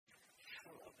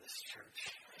this church.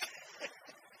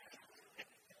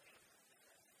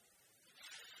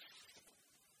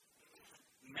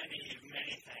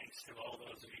 Many thanks to all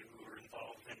those of you who were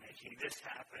involved in making this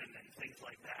happen and things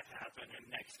like that happen, and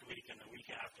next week and the week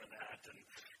after that, and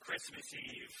Christmas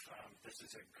Eve. This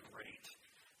is a great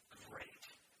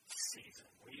season.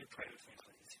 Will you pray with me,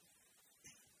 please?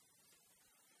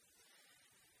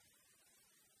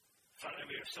 Father,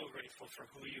 we are so grateful for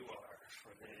who you are,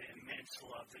 for the immense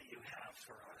love that you have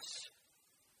for us.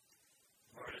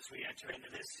 Lord, as we enter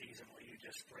into this season, will you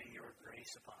just bring your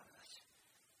grace upon us?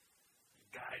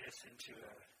 Guide us into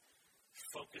a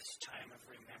focused time of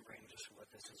remembering just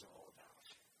what this is all about.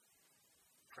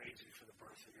 Praise you for the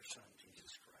birth of your Son,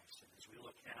 Jesus Christ. And as we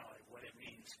look now at what it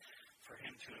means for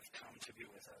him to have come to be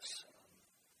with us,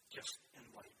 just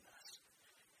enlighten us.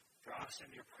 Draw us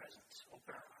into your presence.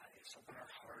 Open our eyes. Open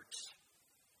our hearts.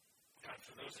 God,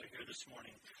 for those that are here this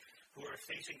morning who are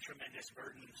facing tremendous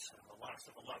burdens, the loss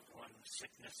of a loved one,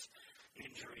 sickness,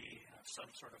 injury,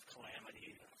 some sort of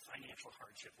calamity, financial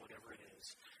hardship, whatever it is,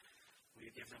 will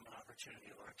you give them an opportunity,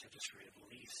 Lord, to just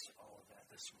release all of that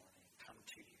this morning. Come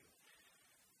to you.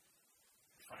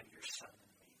 Find your Son in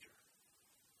the manger.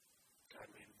 God,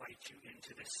 we invite you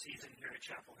into this season here at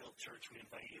Chapel Hill Church. We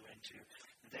invite you into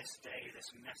this day,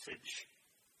 this message.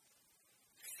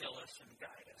 Fill us and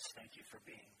guide us. Thank you for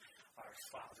being our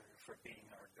Father, for being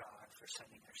our God, for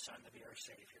sending your Son to be our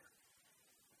Savior.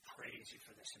 Praise you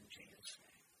for this in Jesus'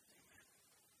 name. Amen.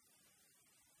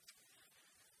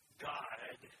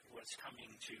 God was coming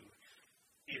to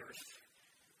earth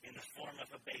in the form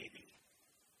of a baby.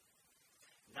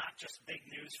 Not just big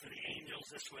news for the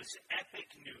angels, this was epic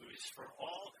news for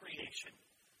all creation,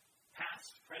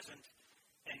 past, present,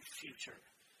 and future.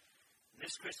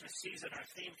 This Christmas season, our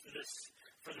theme for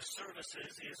the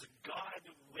services is God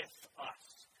with us.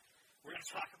 We're going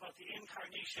to talk about the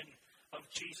incarnation of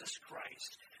Jesus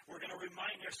Christ. We're going to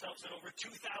remind ourselves that over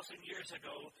 2,000 years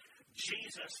ago,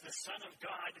 Jesus, the Son of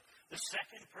God, the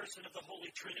second person of the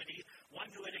Holy Trinity,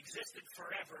 one who had existed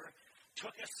forever,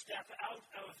 took a step out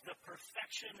of the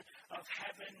perfection of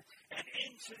heaven and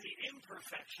into the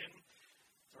imperfection,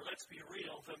 or let's be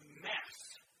real, the mess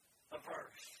of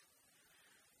earth.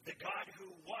 The God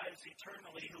who was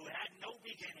eternally, who had no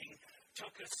beginning,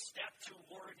 took a step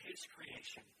toward his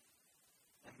creation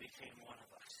and became one of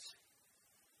us.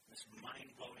 This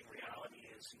mind-blowing reality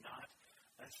is not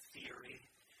a theory.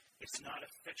 It's not a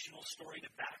fictional story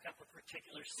to back up a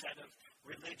particular set of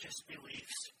religious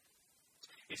beliefs.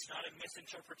 It's not a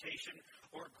misinterpretation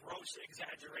or gross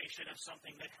exaggeration of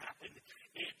something that happened.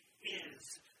 It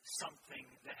is something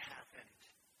that happened.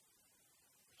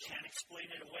 We can't explain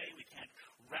it away. We can't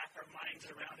wrap our minds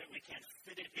around it. We can't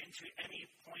fit it into any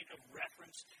point of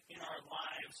reference in our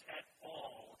lives at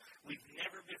all. We've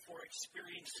never before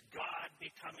experienced God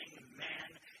becoming man.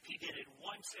 He did it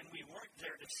once and we weren't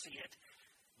there to see it,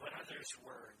 but others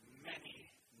were, many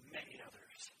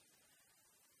others.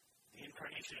 The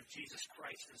incarnation of Jesus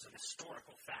Christ is an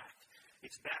historical fact.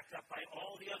 It's backed up by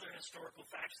all the other historical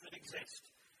facts that exist.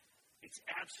 It's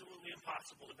absolutely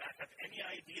impossible to back up any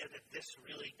idea that this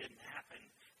really didn't happen.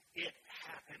 It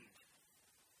happened.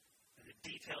 And the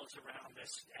details around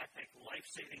this epic,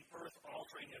 life-saving,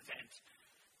 earth-altering event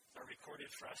are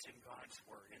recorded for us in God's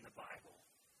Word, in the Bible.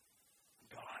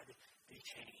 God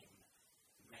became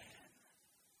man.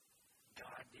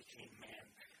 God became man.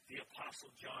 The Apostle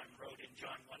John wrote in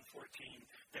John 1:14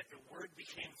 that the Word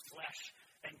became flesh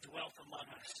and dwelt among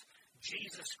us.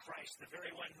 Jesus Christ, the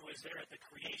very one who was there at the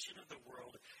creation of the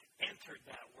world, entered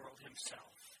that world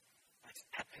himself. That's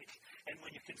epic. And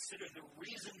when you consider the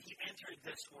reason he entered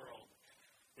this world,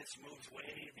 this moves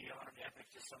way beyond epic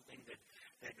to something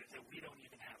that we don't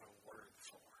even have a word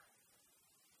for.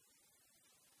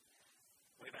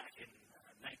 Way back in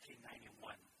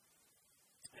 1991,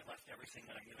 I left everything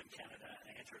that I knew in Canada and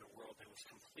I entered a world that was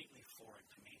completely foreign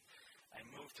to me. I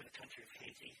moved to the country of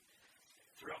Haiti.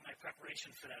 Throughout my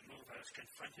preparation for that move, I was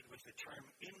confronted with the term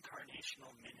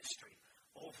incarnational ministry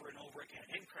over and over again.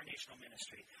 Incarnational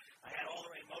ministry. I had all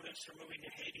the right motives for moving to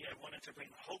Haiti. I wanted to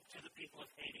bring hope to the people of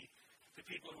Haiti, the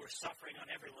people who were suffering on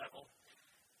every level.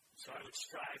 So I would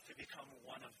strive to become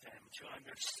one of them, to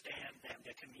understand them,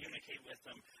 to communicate with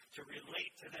them, to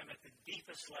relate to them at the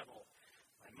deepest level.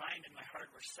 My mind and my heart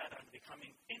were set on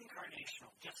becoming incarnational,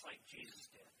 just like Jesus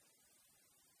did.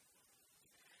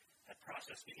 That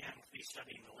process began with me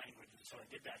studying the language, and so I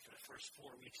did that for the first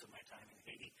 4 weeks of my time in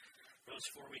Haiti. Those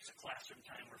 4 weeks of classroom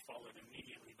time were followed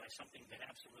immediately by something that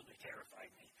absolutely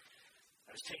terrified me.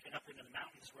 I was taken up into the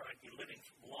mountains where I'd be living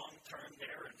long-term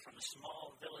there, and from the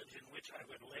small village in which I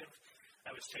would live,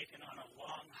 I was taken on a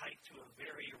long hike to a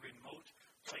very remote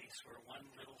place where one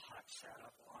little sat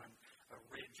up on a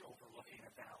ridge overlooking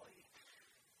a valley.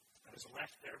 I was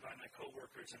left there by my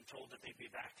coworkers and told that they'd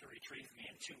be back to retrieve me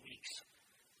in 2 weeks.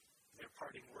 Their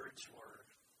parting words were,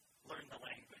 "Learn the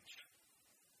language."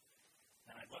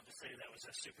 And I'd love to say that was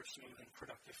a super smooth and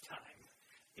productive time.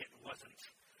 It wasn't.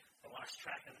 I lost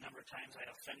track of the number of times I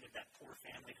offended that poor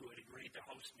family who had agreed to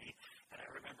host me, and I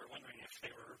remember wondering if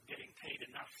they were getting paid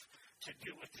enough to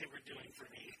do what they were doing for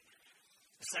me.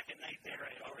 The second night there,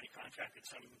 I had already contracted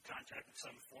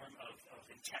some form of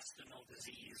intestinal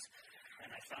disease,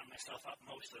 and I found myself up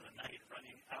most of the night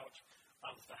running out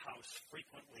of the house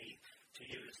frequently to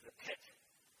use the pit,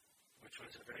 which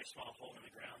was a very small hole in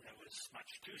the ground that was much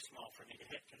too small for me to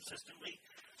hit consistently.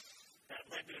 That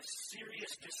led to a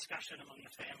serious discussion among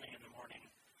the family in the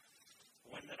morning,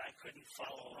 one that I couldn't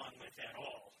follow along with at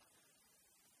all.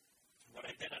 What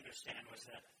I did understand was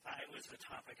that I was the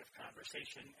topic of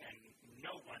conversation, and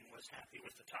no one was happy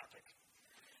with the topic.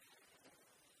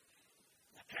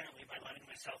 Apparently, by letting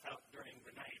myself out during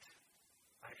the night,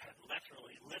 I had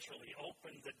literally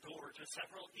opened the door to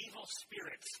several evil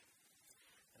spirits,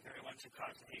 the very ones who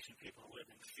cause the Haitian people to live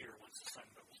in fear once the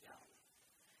sun goes down.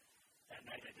 That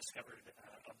night, I discovered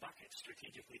a bucket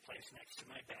strategically placed next to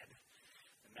my bed.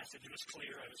 The message was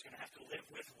clear. I was going to have to live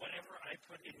with whatever I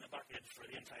put in the bucket for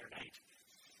the entire night.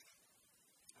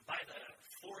 By the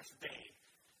fourth day,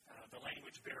 the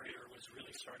language barrier was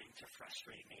really starting to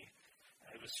frustrate me.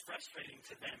 It was frustrating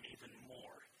to them even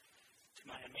more. To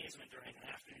my amazement, during an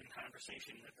afternoon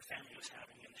conversation that the family was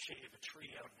having in the shade of a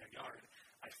tree out in their yard,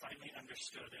 I finally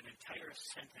understood an entire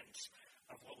sentence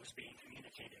of what was being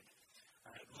communicated.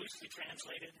 Loosely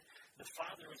translated, the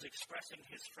father was expressing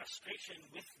his frustration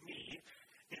with me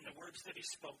in the words that he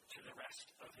spoke to the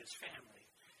rest of his family.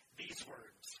 These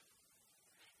words,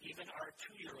 "Even our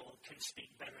 2-year-old can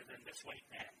speak better than this white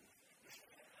man."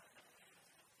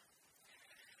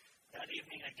 That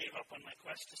evening, I gave up on my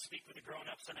quest to speak with the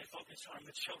grown-ups, and I focused on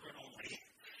the children only.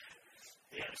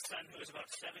 He had a son who was about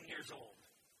 7 years old.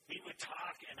 He would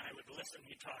talk, and I would listen.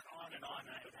 He'd talk on, and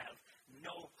I would have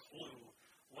no clue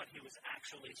what he was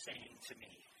actually saying to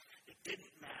me. It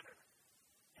didn't matter.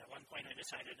 At one point, I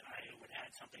decided I would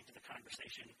add something to the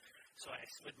conversation, so I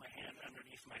slid my hand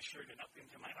underneath my shirt and up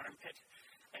into my armpit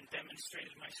and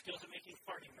demonstrated my skills at making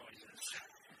farting noises.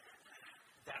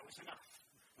 That was enough.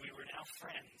 We were now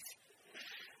friends,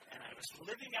 and I was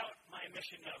living out my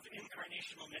mission of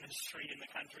incarnational ministry in the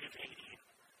country of Haiti.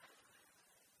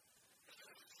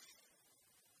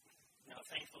 Now,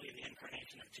 thankfully, the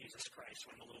incarnation of Jesus Christ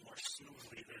went a little more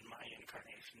smoothly than my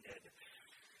incarnation did.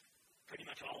 Pretty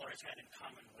much all ours had in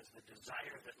common was the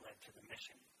desire that led to the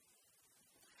mission.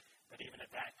 But even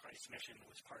at that, Christ's mission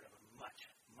was part of a much,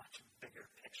 much bigger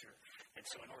picture. And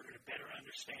so in order to better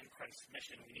understand Christ's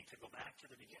mission, we need to go back to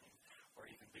the beginning, or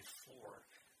even before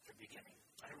the beginning.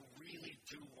 I really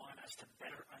do want us to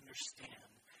better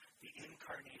understand the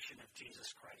incarnation of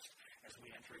Jesus Christ as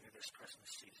we enter into this Christmas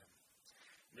season.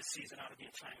 This season ought to be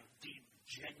a time of deep,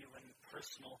 genuine,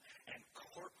 personal, and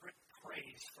corporate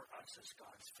praise for us as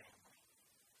God's family.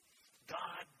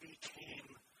 God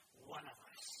became one of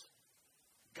us.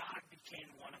 God became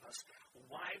one of us.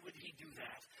 Why would he do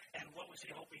that? And what was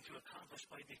he hoping to accomplish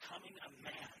by becoming a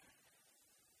man?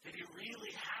 Did he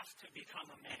really have to become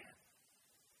a man?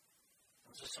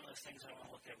 Those are some of the things I want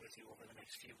to look at with you over the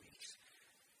next few weeks.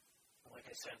 But like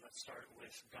I said, let's start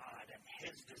with God and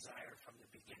his desire from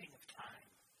the beginning of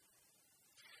time.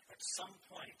 At some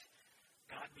point,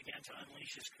 God began to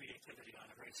unleash his creativity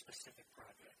on a very specific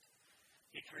project.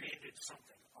 He created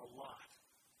something, a lot,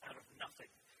 out of nothing.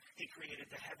 He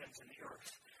created the heavens and the earth.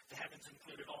 The heavens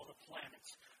included all the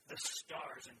planets, the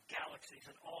stars and galaxies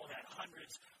and all that,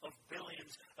 hundreds of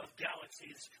billions of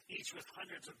galaxies, each with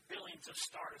hundreds of billions of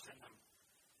stars in them.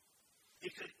 He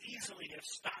could easily have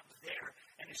stopped there,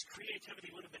 and his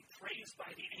creativity would have been praised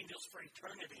by the angels for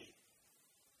eternity.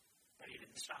 But he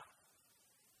didn't stop.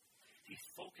 He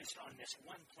focused on this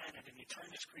one planet, and he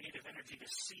turned his creative energy to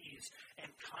seas and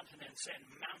continents and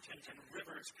mountains and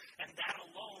rivers, and that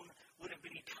alone would have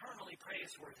been eternally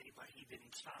praiseworthy, but he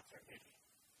didn't stop there, did he?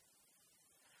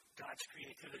 God's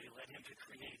creativity led him to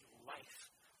create life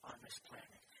on this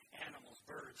planet. Animals,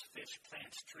 birds, fish,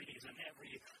 plants, trees, and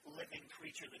every living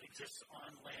creature that exists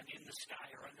on land, in the sky,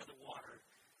 or under the water,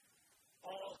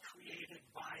 all created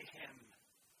by him.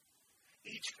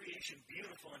 Each creation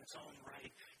beautiful in its own right.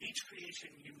 Each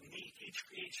creation unique. Each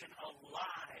creation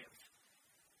alive.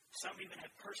 Some even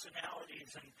had personalities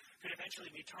and could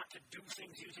eventually be taught to do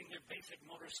things using their basic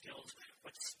motor skills.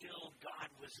 But still,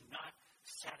 God was not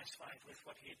satisfied with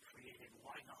what he had created.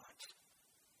 Why not?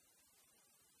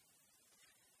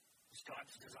 It was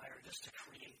God's desire just to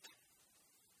create.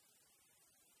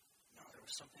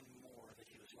 was something more that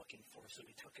he was looking for, so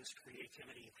he took his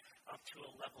creativity up to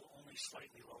a level only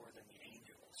slightly lower than the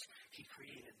angels. He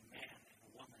created man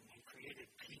and woman. He created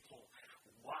people.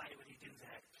 Why would he do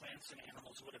that? Plants and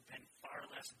animals would have been far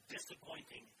less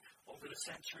disappointing over the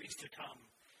centuries to come.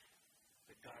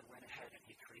 But God went ahead and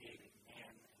he created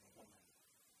man and woman.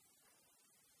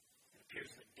 It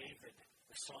appears that David,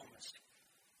 the psalmist,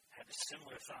 had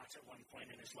similar thoughts at one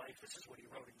point in his life. This is what he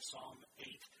wrote in Psalm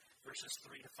 8, verses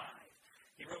 3 to 5.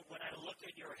 He wrote, "When I look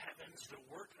at your heavens, the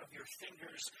work of your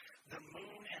fingers, the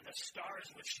moon and the stars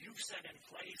which you set in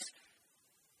place,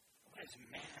 what is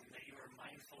man that you are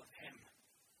mindful of him,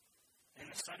 and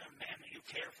the Son of Man that you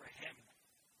care for him?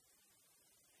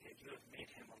 Yet you have made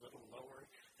him a little lower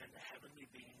than the heavenly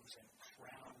beings and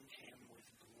crowned him with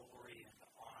glory and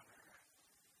honor."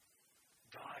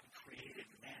 God created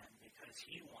man because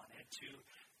he wanted to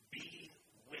be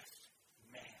with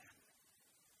man.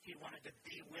 He wanted to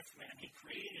be with man. He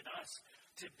created us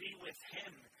to be with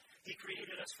him. He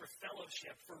created us for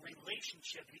fellowship, for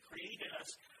relationship. He created us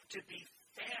to be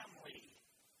family.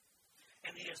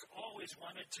 And he has always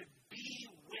wanted to be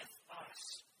with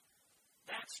us.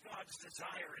 That's God's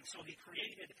desire. And so he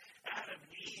created Adam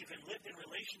and Eve and lived in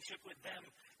relationship with them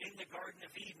in the Garden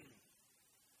of Eden.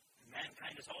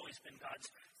 Mankind has always been God's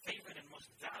favorite and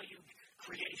most valued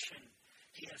creation.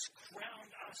 He has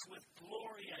crowned us with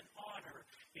glory and honor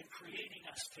in creating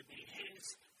us to be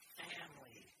his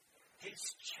family, his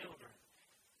children,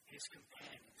 his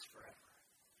companions forever.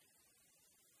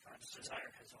 God's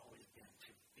desire has always been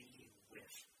to be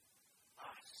with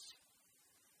us.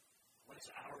 What has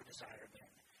our desire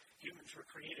been? Humans were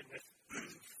created with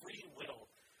free will,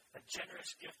 a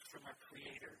generous gift from our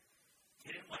Creator.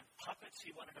 He didn't want puppets.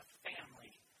 He wanted a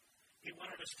family. He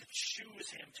wanted us to choose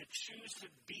him, to choose to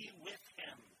be with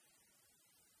him.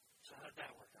 So how did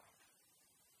that work out?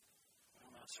 Well,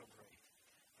 not so great.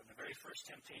 From the very first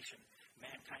temptation,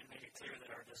 mankind made it clear that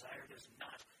our desire does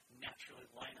not naturally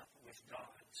line up with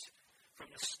God's. From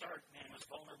the start, man was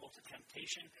vulnerable to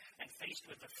temptation, and faced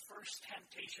with the first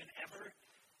temptation ever,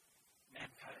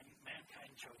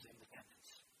 mankind chose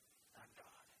independence, not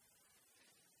God.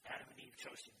 Adam and Eve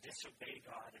chose to disobey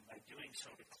God, and by doing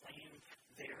so to claim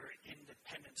their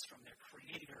independence from their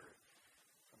Creator,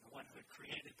 from the one who had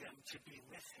created them to be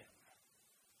with him.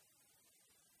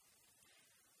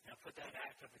 Now put that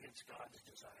act up against God's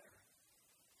desire.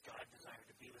 God desired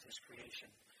to be with his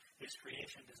creation. His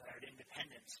creation desired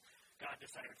independence. God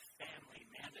desired family.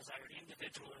 Man desired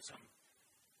individualism.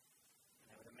 And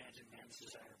I would imagine man's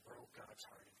desire broke God's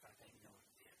heart. In fact, I know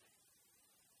it did.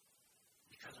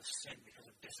 Because of sin, because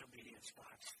of disobedience,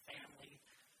 God's family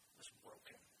was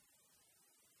broken.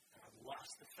 God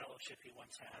lost the fellowship he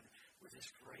once had with his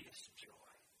greatest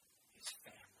joy, his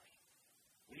family.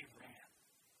 We ran.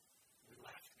 We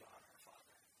left God our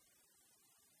Father.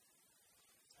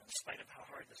 In spite of how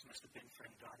hard this must have been for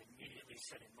him, God immediately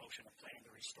set in motion a plan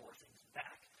to restore things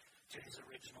back to his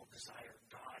original desire.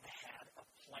 God had a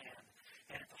plan,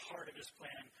 and at the heart of his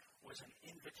plan was an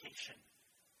invitation.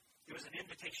 It was an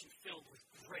invitation filled with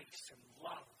grace and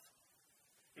love.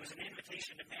 It was an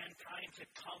invitation to mankind to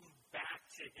come back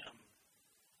to him.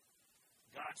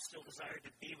 God still desired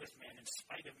to be with man in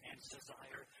spite of man's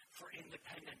desire for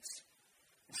independence.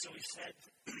 And so he said,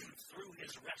 through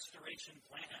his restoration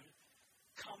plan,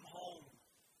 come home.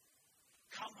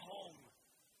 Come home.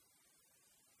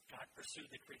 God pursued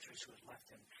the creatures who had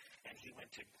left him, and he went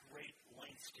to great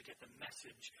lengths to get the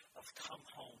message of come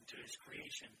home to his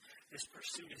creation. This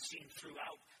pursuit is seen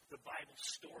throughout the Bible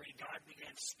story. God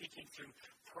began speaking through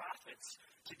prophets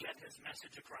to get his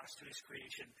message across to his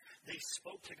creation. They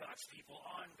spoke to God's people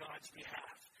on God's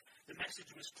behalf. The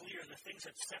message was clear. The things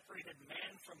that separated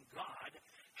man from God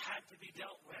had to be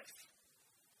dealt with.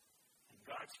 And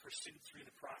God's pursuit through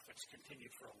the prophets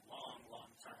continued for a long,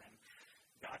 long time.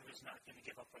 God was not going to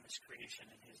give up on his creation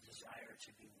and his desire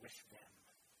to be with them.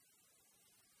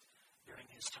 During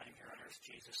his time here on earth,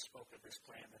 Jesus spoke of this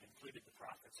plan that included the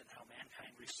prophets and how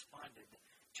mankind responded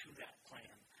to that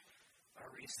plan. Our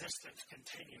resistance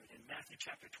continued. In Matthew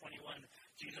chapter 21,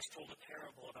 Jesus told a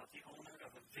parable about the owner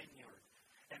of a vineyard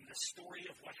and the story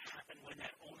of what happened when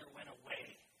that owner went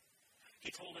away. He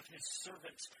told of his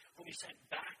servants whom he sent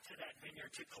back to that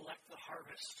vineyard to collect the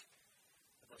harvest.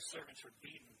 But those servants were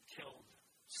beaten, killed,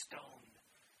 stoned.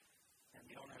 And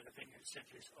the owner of the vineyard sent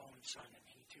his own son, and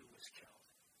he too was killed.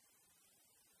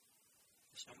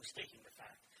 There's no mistaking the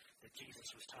fact that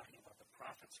Jesus was talking about the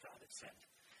prophets God had sent,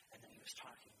 and then he was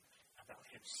talking about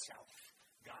himself,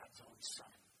 God's own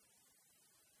son.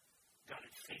 God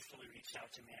had faithfully reached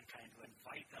out to mankind to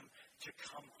invite them to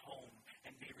come home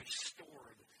and be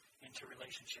restored into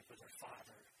relationship with their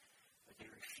Father. But they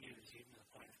refused, even to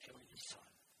the point of killing his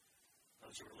son.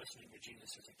 Those who were listening to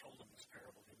Jesus as he told them this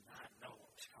parable did not know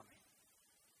what was coming.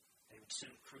 They would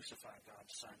soon crucify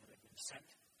God's Son who had been sent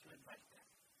to invite them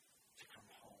to come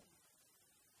home.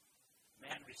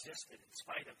 Man resisted in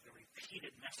spite of the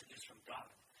repeated messages from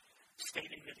God,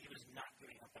 stating that he was not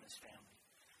giving up on his family.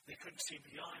 They couldn't see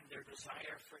beyond their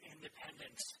desire for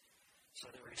independence. So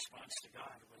their response to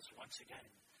God was once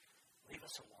again, leave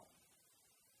us alone.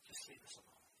 Just leave us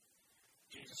alone.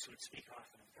 Jesus would speak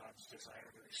often of God's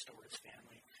desire to restore his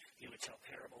family. He would tell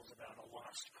parables about a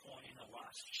lost coin, a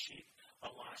lost sheep,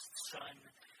 a lost son,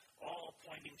 all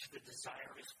pointing to the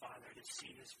desire of his Father to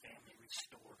see his family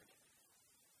restored.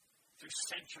 Through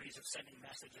centuries of sending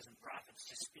messages and prophets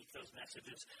to speak those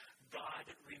messages, God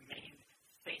remained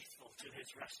faithful to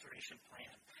his restoration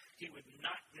plan. He would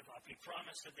not give up. He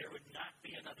promised that there would not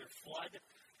be another flood.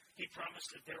 He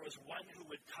promised that there was one who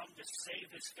would come to save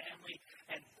his family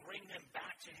and bring them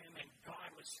back to him, and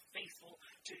God was faithful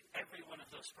to every one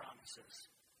of those promises.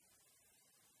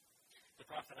 The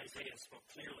prophet Isaiah spoke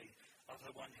clearly of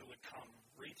the one who would come.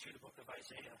 Read through the book of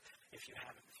Isaiah if you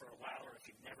haven't for a while, or if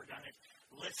you've never done it.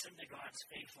 Listen to God's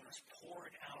faithfulness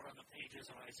poured out on the pages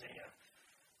of Isaiah.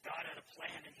 God had a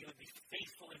plan, and he would be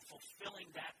faithful in fulfilling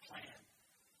that plan.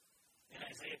 In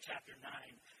Isaiah chapter 9,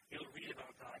 you'll read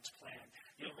about God's plan.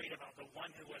 You'll read about the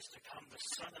one who was to come, the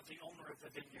son of the owner of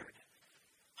the vineyard.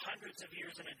 Hundreds of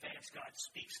years in advance, God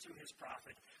speaks through his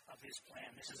prophet of his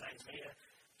plan. This is Isaiah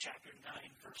chapter 9,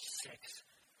 verse 6.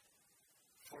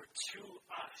 For to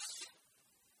us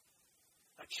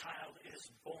a child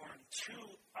is born, to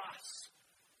us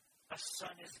a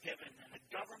son is given, and the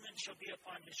government shall be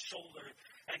upon his shoulder,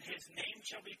 and his name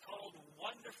shall be called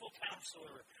Wonderful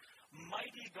Counselor,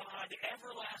 Mighty God,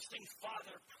 Everlasting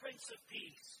Father, Prince of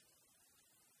Peace.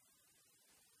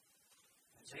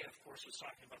 Isaiah, of course, was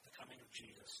talking about the coming of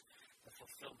Jesus, the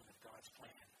fulfillment of God's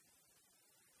plan.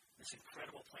 This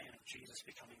incredible plan of Jesus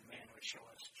becoming man would show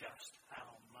us just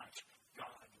how much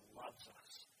God loves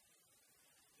us.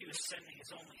 He was sending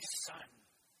his only Son.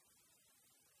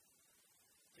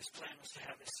 His plan was to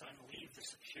have his Son leave the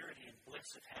security and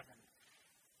bliss of heaven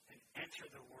and enter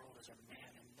the world as a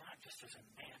man, and not just as a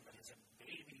man, but as a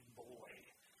baby boy,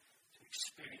 to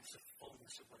experience the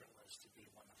fullness of what it was to be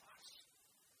one of us.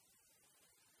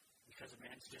 Because of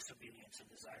man's disobedience and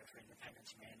desire for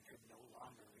independence, man could no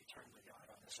longer return to God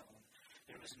on his own.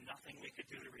 There was nothing we could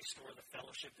do to restore the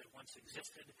fellowship that once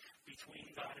existed between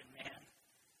God and man.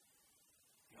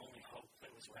 The only hope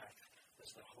that was left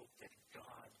was the hope that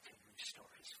God could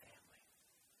restore his family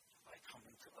by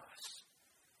coming to us.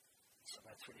 So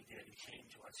that's what he did. He came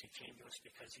to us. He came to us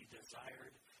because he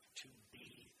desired to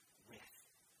be with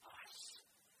us.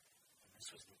 And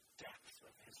this was the depth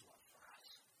of his love for us.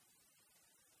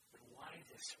 But why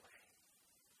this way?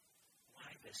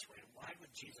 Why this way? Why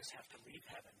would Jesus have to leave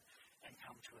heaven and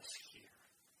come to us here?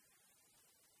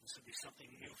 This would be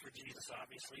something new for Jesus,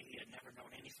 obviously. He had never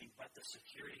known anything but the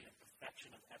security and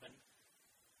perfection of heaven.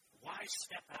 Why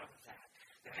step out of that?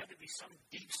 There had to be some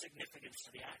deep significance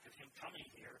to the act of him coming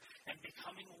here and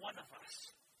becoming one of us.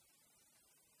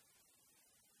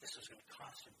 This was going to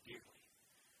cost him dearly.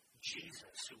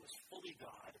 Jesus, who was fully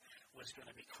God, was going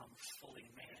to become fully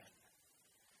man.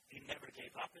 He never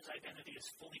gave up his identity as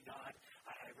fully God.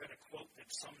 I read a quote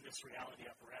that summed this reality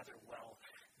up rather well.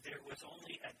 There was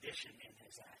only addition in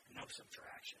his act, no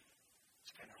subtraction.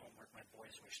 It's kind of homework my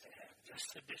boys wish they had.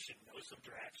 Just addition, no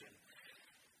subtraction.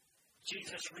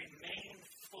 Jesus remained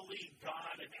fully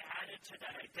God and added to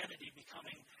that identity,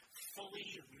 becoming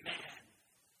fully man.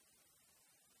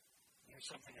 Here's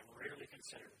something I've rarely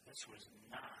considered. This was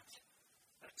not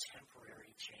a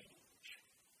temporary change.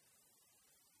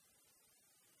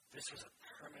 This was a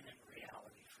permanent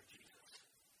reality for Jesus.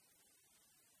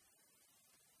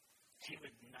 He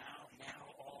would now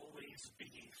always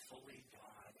be fully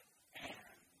God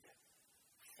and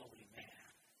fully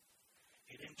man.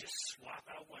 He didn't just swap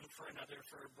out one for another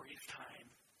for a brief time.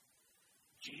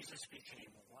 Jesus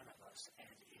became one of us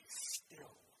and is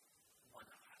still one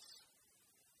of us.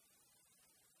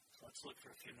 So let's look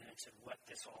for a few minutes at what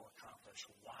this all accomplished.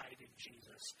 Why did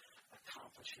Jesus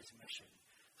accomplish his mission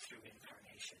through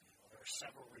incarnation? Well, there are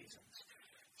several reasons.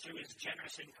 Through his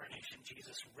generous incarnation,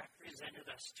 Jesus represented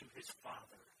us to his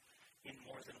Father in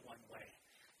more than one way.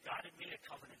 God had made a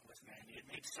covenant with man. He had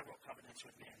made several covenants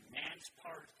with man. Man's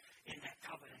part in that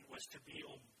covenant was to be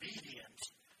obedient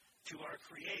to our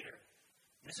Creator.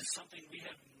 This is something we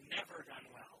have never done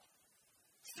well.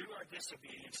 Through our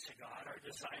disobedience to God, our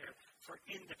desire for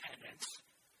independence,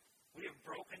 we have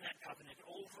broken that covenant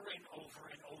over and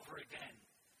over and over again.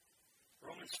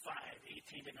 Romans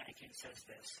 5:18-19 says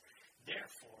this,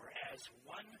 Therefore, as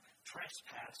one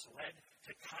trespass led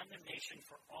to condemnation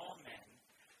for all men,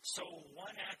 so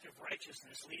one act of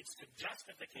righteousness leads to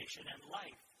justification and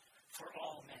life for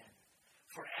all men.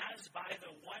 For as by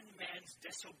the one man's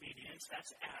disobedience,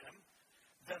 that's Adam,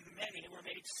 the many were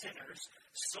made sinners,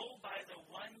 so by the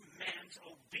one man's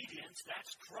obedience,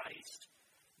 that's Christ,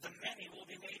 the many will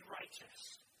be made righteous.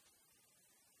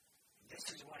 This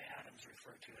is why Adam's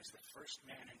referred to as the first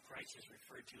man, and Christ is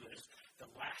referred to as the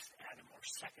last Adam or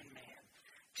second man.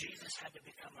 Jesus had to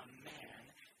become a man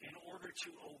in order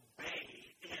to obey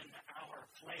in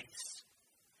our place.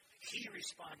 He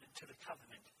responded to the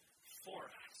covenant for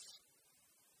us.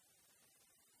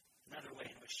 Another way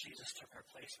in which Jesus took our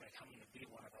place by coming to be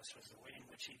one of us was the way in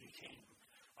which he became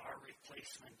our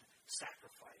replacement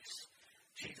sacrifice.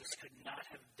 Jesus could not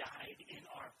have died in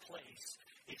our place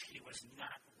if he was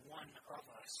not one of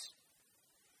us.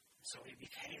 So he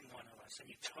became one of us, and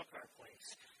he took our place.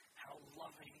 How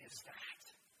loving is that?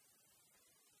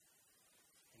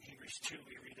 In Hebrews 2,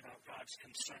 we read about God's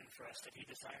concern for us, that he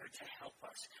desired to help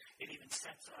us. It even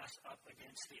sets us up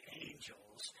against the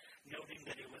angels, noting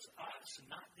that it was us,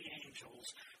 not the angels,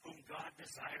 whom God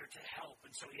desired to help.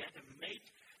 And so he had to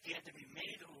be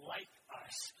made like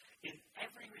us in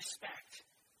every respect.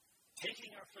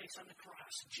 Taking our place on the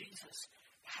cross, Jesus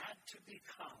had to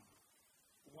become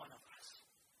one of us.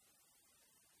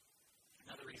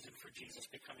 Another reason for Jesus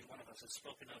becoming one of us is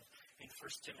spoken of in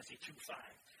 1 Timothy 2:5.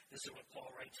 This is what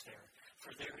Paul writes there.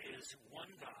 For there is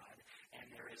one God, and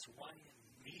there is one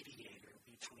mediator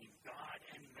between God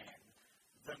and men,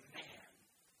 the man,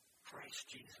 Christ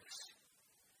Jesus.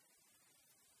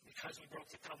 Because we broke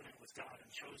the covenant with God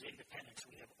and chose independence,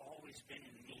 we have always been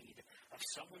in need of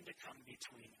someone to come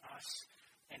between us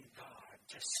and God,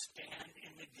 to stand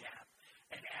in the gap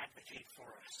and advocate for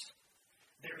us.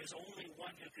 There is only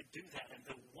one who could do that, and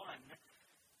the one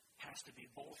has to be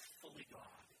both fully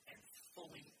God and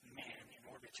fully man in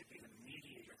order to be the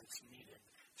mediator that's needed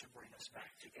to bring us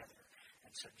back together.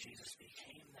 And so Jesus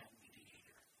became that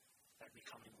mediator by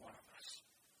becoming one of us.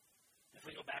 If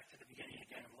we go back to the beginning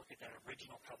again and look at that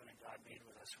original covenant God made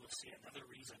with us, we'll see another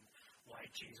reason why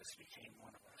Jesus became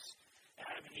one of us.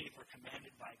 Adam and Eve were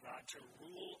commanded by God to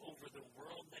rule over the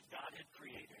world that God had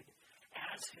created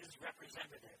as his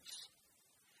representatives.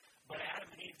 But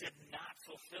Adam and Eve did not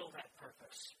fulfill that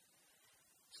purpose.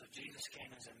 So Jesus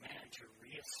came as a man to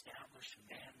reestablish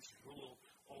man's rule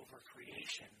over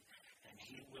creation, and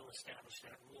he will establish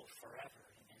that rule forever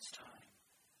in his time.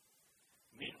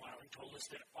 Meanwhile, he told us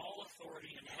that all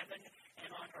authority in heaven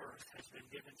and on earth has been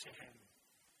given to him.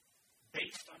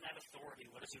 Based on that authority,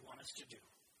 what does he want us to do?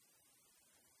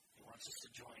 He wants us to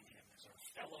join him as our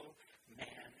fellow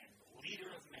man and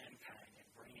leader of mankind in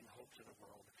bringing hope to the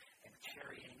world and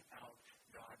carrying out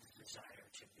God's desire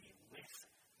to be with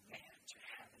man, to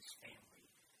have his family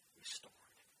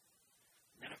restored.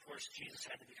 And then, of course, Jesus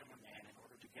had to become a man in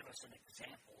order to give us an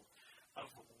example of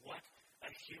what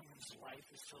a human's life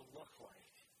is to look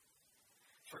like.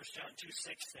 1 John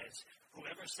 2:6 says,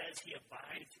 whoever says he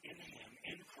abides in him,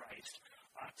 in Christ,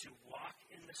 ought to walk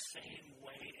in the same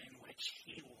way in which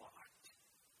he walked.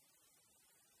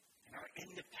 In our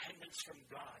independence from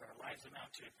God, our lives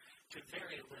amount to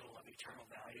very little of eternal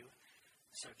value.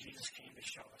 So Jesus came to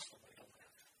show us the way to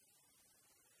live.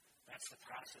 That's the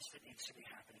process that needs to be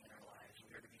happening in our lives.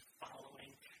 We are to be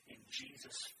following in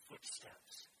Jesus'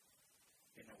 footsteps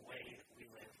in the way that we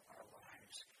live our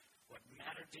lives. What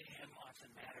mattered to him ought to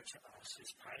matter to us.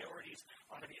 His priorities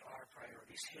ought to be our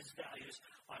priorities. His values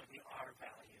ought to be our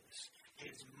values.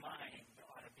 His mind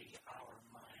ought to be our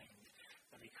mind.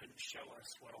 But he couldn't show us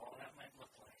what all that might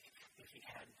look like if he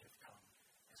hadn't have come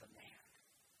as a man.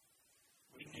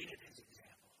 We needed his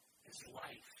example, his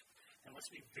life. And let's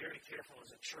be very careful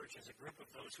as a church, as a group of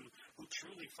those who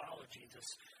truly follow Jesus,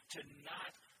 to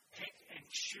not pick and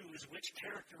choose which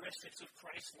characteristics of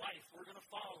Christ's life we're going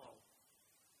to follow.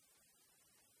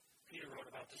 Peter wrote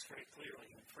about this very clearly.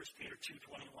 In 1 Peter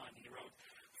 2:21, he wrote,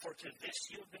 for to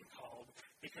this you have been called,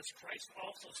 because Christ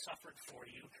also suffered for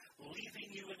you,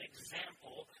 leaving you an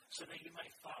example so that you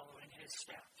might follow in his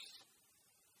steps.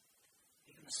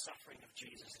 Even the suffering of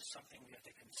Jesus is something we have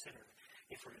to consider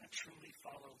if we're going to truly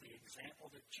follow the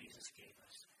example that Jesus gave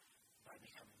us by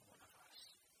becoming one of us.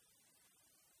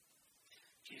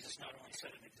 Jesus not only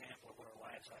set an example of what our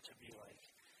lives ought to be like,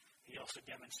 he also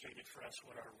demonstrated for us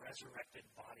what our resurrected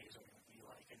bodies are going to be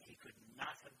like. And he could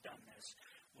not have done this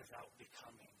without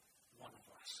becoming one of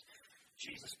us.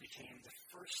 Jesus became the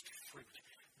first fruit,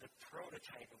 the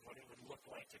prototype of what it would look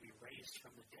like to be raised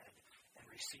from the dead and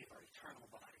receive our eternal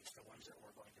bodies, the ones that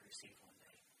we're going to receive one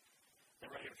day. The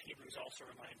writer of Hebrews also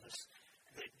reminds us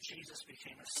that Jesus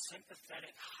became a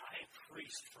sympathetic high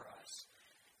priest for us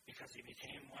because he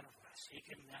became one of us. He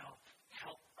can now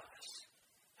help us,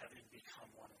 having become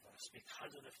one of us,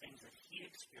 because of the things that he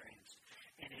experienced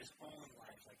in his own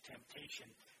life, like temptation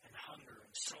and hunger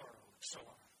and sorrow and so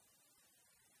on.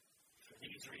 For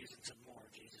these reasons and more,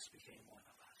 Jesus became one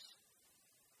of us.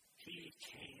 He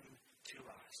came to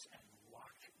us and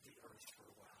walked the earth for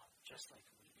a while, just like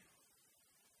we do.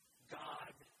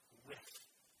 God with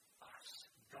us.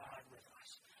 God with us.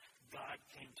 God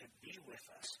came to be with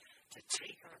us, to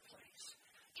take our place,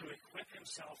 to equip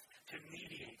himself to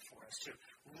mediate for us, to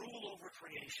rule over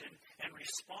creation and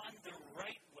respond the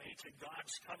right way to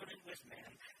God's covenant with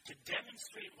man, to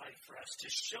demonstrate life for us, to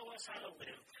show us how to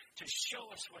live, to show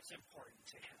us what's important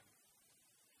to him.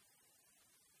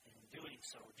 And in doing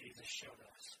so, Jesus showed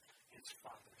us his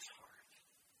Father's heart.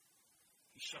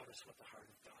 He showed us what the heart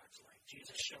of God's like.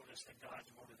 Jesus showed us that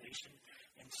God's motivation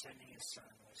in sending his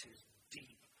Son was his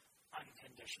deep,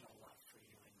 unconditional love for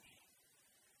you and me.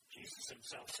 Jesus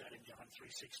himself said in John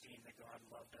 3:16 that God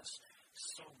loved us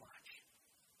so much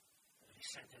that he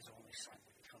sent his only Son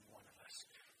to become one of us.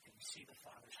 Can you see the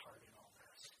Father's heart in all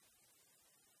this?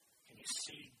 Can you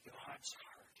see God's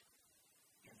heart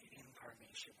in the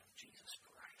incarnation of Jesus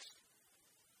Christ?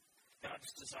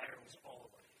 God's desire was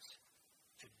always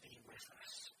to be with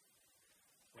us.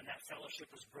 When that fellowship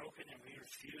was broken and we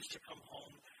refused to come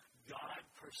home, God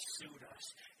pursued us,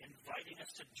 inviting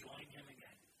us to join him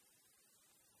again.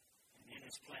 And in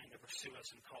his plan to pursue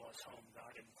us and call us home,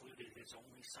 God included his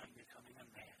only Son becoming a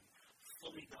man,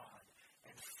 fully God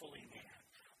and fully man,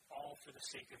 all for the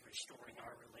sake of restoring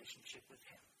our relationship with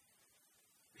him,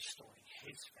 restoring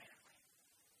his family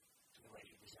to the way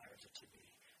he desires it to be.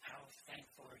 How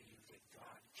thankful are you that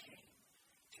God came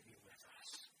to be with us?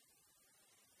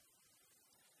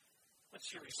 What's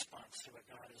your response to what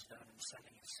God has done in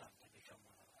sending his Son to become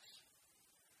one of us?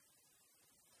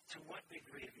 To what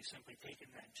degree have you simply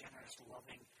taken that generous,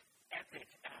 loving, epic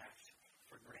act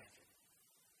for granted?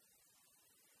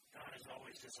 God has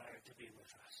always desired to be with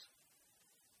us.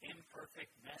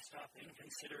 Imperfect, messed up,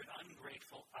 inconsiderate,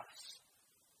 ungrateful us.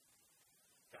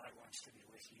 God wants to be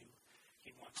with you.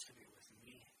 He wants to be with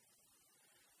me.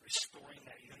 Restoring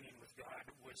that union with God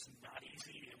was not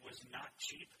easy. It was not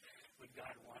cheap. But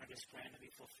God wanted his plan to be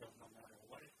fulfilled no matter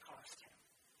what it cost him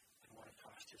and what it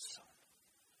cost his Son.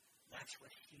 That's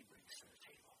what he brings to the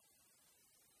table.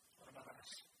 What about us?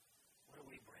 What do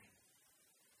we bring?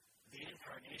 The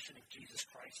incarnation of Jesus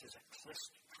Christ is a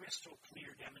crystal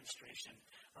clear demonstration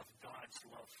of God's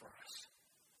love for us.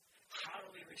 How do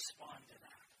we respond to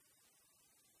that?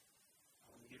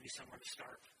 Let me give you somewhere to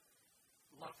start.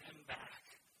 Love him back.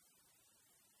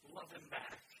 Love him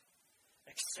back.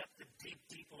 Accept the deep,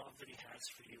 deep love that he has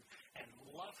for you and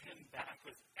love him back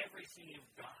with everything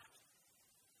you've got.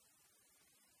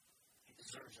 He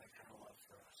deserves that kind of love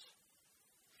for us.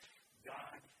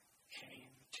 God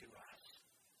came to us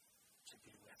to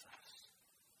be with us.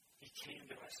 He came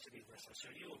to us to be with us.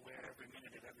 Are you aware every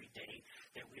minute of every day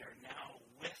that we are now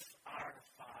with our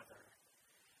Father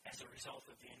as a result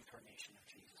of the incarnation of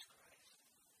Jesus Christ?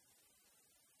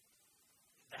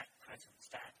 That presence,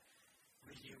 that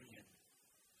reunion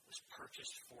was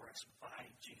purchased for us by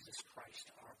Jesus Christ,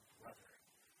 our brother,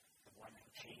 the one who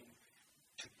came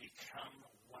to become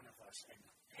one of us and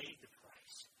paid the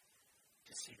price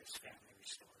to see this family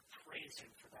restored. Praise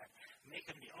him for that. Make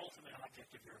him the ultimate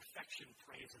object of your affection,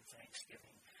 praise, and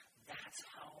thanksgiving. That's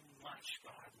how much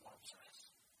God loves us.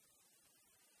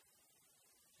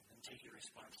 And then take your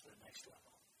response to the next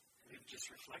level. We've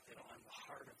just reflected on the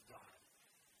heart of God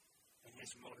and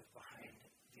his motive behind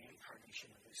the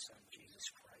incarnation of his Son, Jesus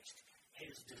Christ.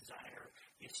 His desire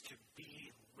is to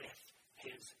be with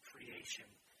his creation.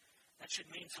 That should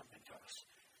mean something to us.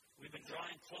 We've been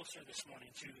drawing closer this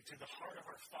morning to the heart of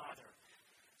our Father.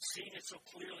 Seeing it so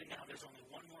clearly now, there's only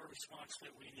one more response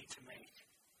that we need to make.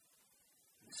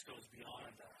 And this goes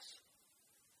beyond us.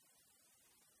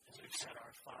 As we've said,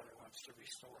 our Father wants to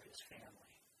restore his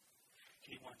family.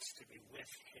 He wants to be with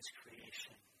his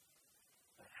creation.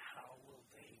 But how will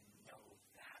they know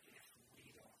that if we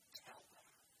don't tell them?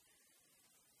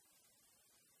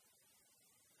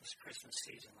 This Christmas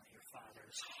season, let your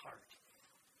Father's heart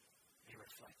be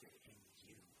reflected in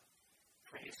you.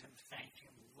 Praise him, thank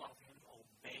him, love him,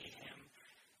 obey him,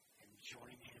 and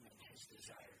join him in his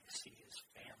desire to see his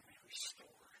family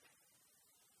restored.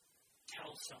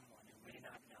 Tell someone who may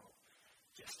not know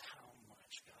just how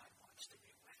much God wants to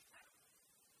be with them.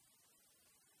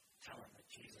 Tell them that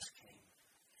Jesus came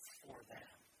for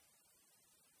them.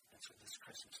 That's what this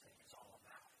Christmas thing is all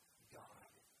about.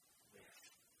 God with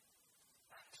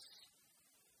us.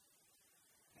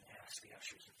 And ask ask the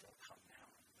ushers if they'll come now,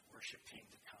 and the worship team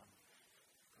to come,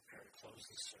 prepare to close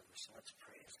the service. So let's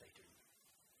pray as they do.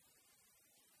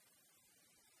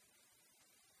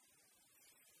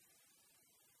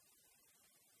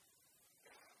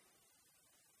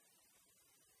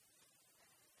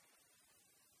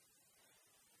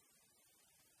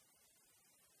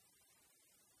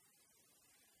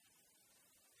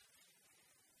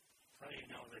 Well, you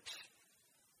know that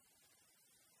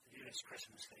we do this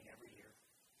Christmas thing every year.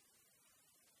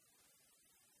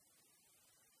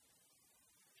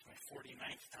 It's my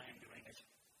 49th time doing it.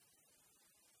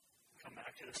 We come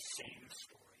back to the same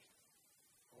story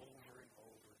over and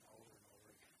over and over and over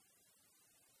again.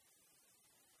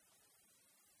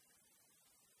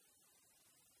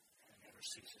 And it never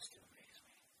ceases to amaze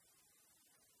me.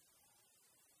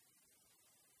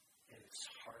 It's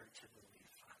hard to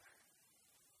believe, Father,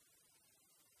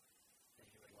 that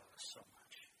you would love us so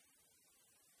much.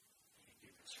 And you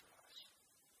do this for us.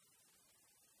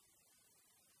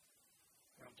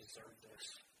 We don't deserve this.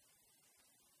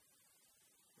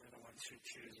 We're the ones who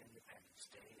choose independence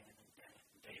day in and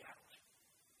day out.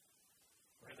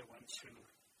 We're the ones who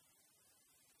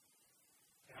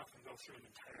can often go through an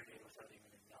entire day without even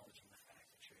acknowledging the fact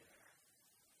that you're there.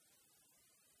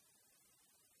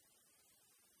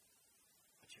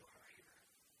 But you are here.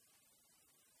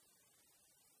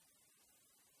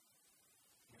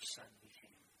 Your Son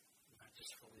became not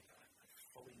just fully God, but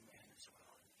fully man as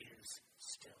well, and is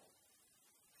still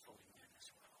fully man as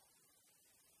well.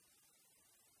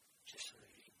 Just so that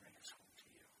he can bring us home to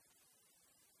you.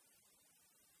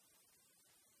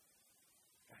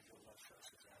 God, your love for us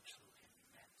is absolutely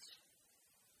immense.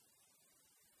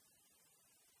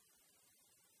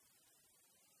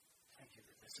 Thank you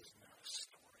that this is not a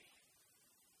story.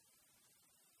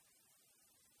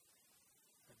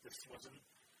 That this wasn't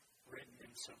written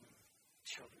in some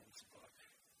children's book.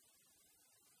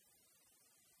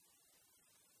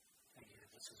 Thank you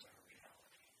that this is our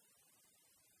reality.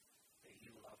 That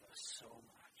you love us so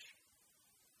much.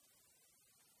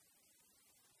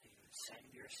 That you would send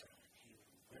your Son and he would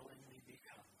willingly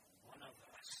become one of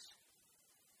us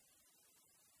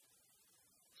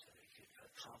so that he could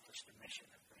accomplish the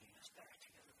mission of bringing us back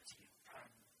together with you.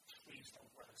 God, please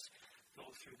don't let us go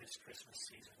through this Christmas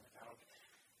season without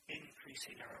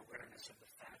increasing our awareness of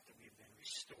the fact that we've been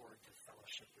restored to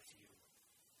fellowship with you.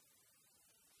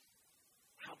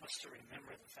 Help us to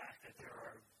remember the fact that there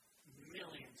are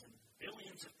millions and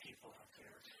billions of people out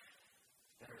there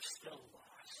that are still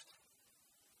lost.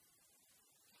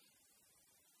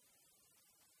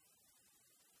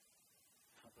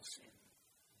 Help us in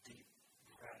deep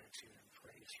gratitude and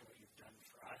praise for what you've done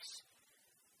for us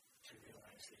to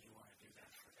realize that you want to do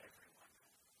that for everyone.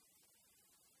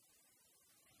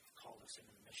 And you've called us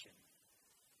into the mission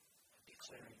of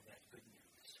declaring that good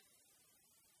news.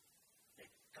 That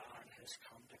God has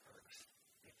come to earth.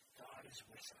 That God is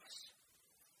with us.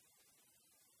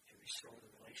 To restore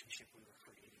the relationship we were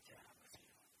created to have with you.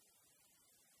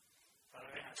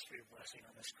 Father, I ask for your blessing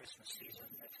on this Christmas season,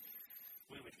 that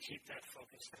we would keep that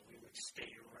focus, that we would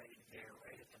stay right there,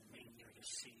 right at the manger, to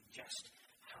see just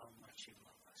how much you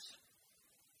love us.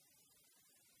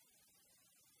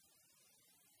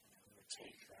 And that we would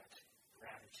take that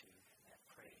gratitude and that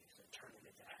praise and turn it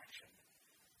into action,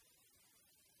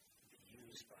 and be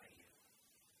used by you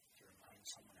to remind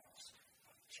someone else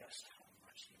of just how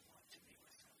much you want to be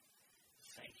with them.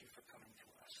 Thank you for coming to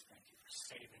us. Thank you for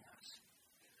saving us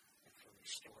and for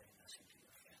restoring us into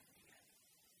your family again.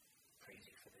 Praise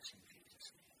you for this in Jesus'